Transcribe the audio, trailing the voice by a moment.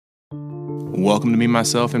Welcome to Me,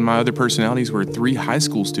 Myself, and My Other Personalities, where three high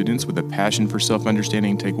school students with a passion for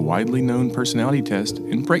self-understanding take widely known personality tests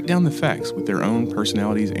and break down the facts with their own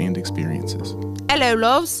personalities and experiences. Hello,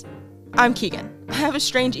 loves. I'm Keegan. I have a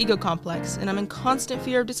strange ego complex, and I'm in constant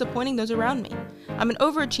fear of disappointing those around me. I'm an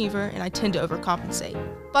overachiever, and I tend to overcompensate.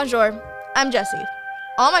 Bonjour, I'm Jessie.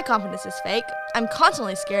 All my confidence is fake. I'm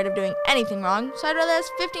constantly scared of doing anything wrong, so I'd rather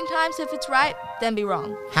ask 15 times if it's right than be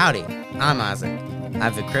wrong. Howdy, I'm Isaac. I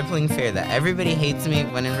have a crippling fear that everybody hates me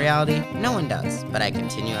when in reality, no one does, but I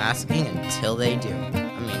continue asking until they do.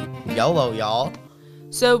 I mean, YOLO, y'all.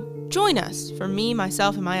 So join us for Me,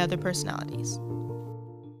 Myself, and My Other Personalities.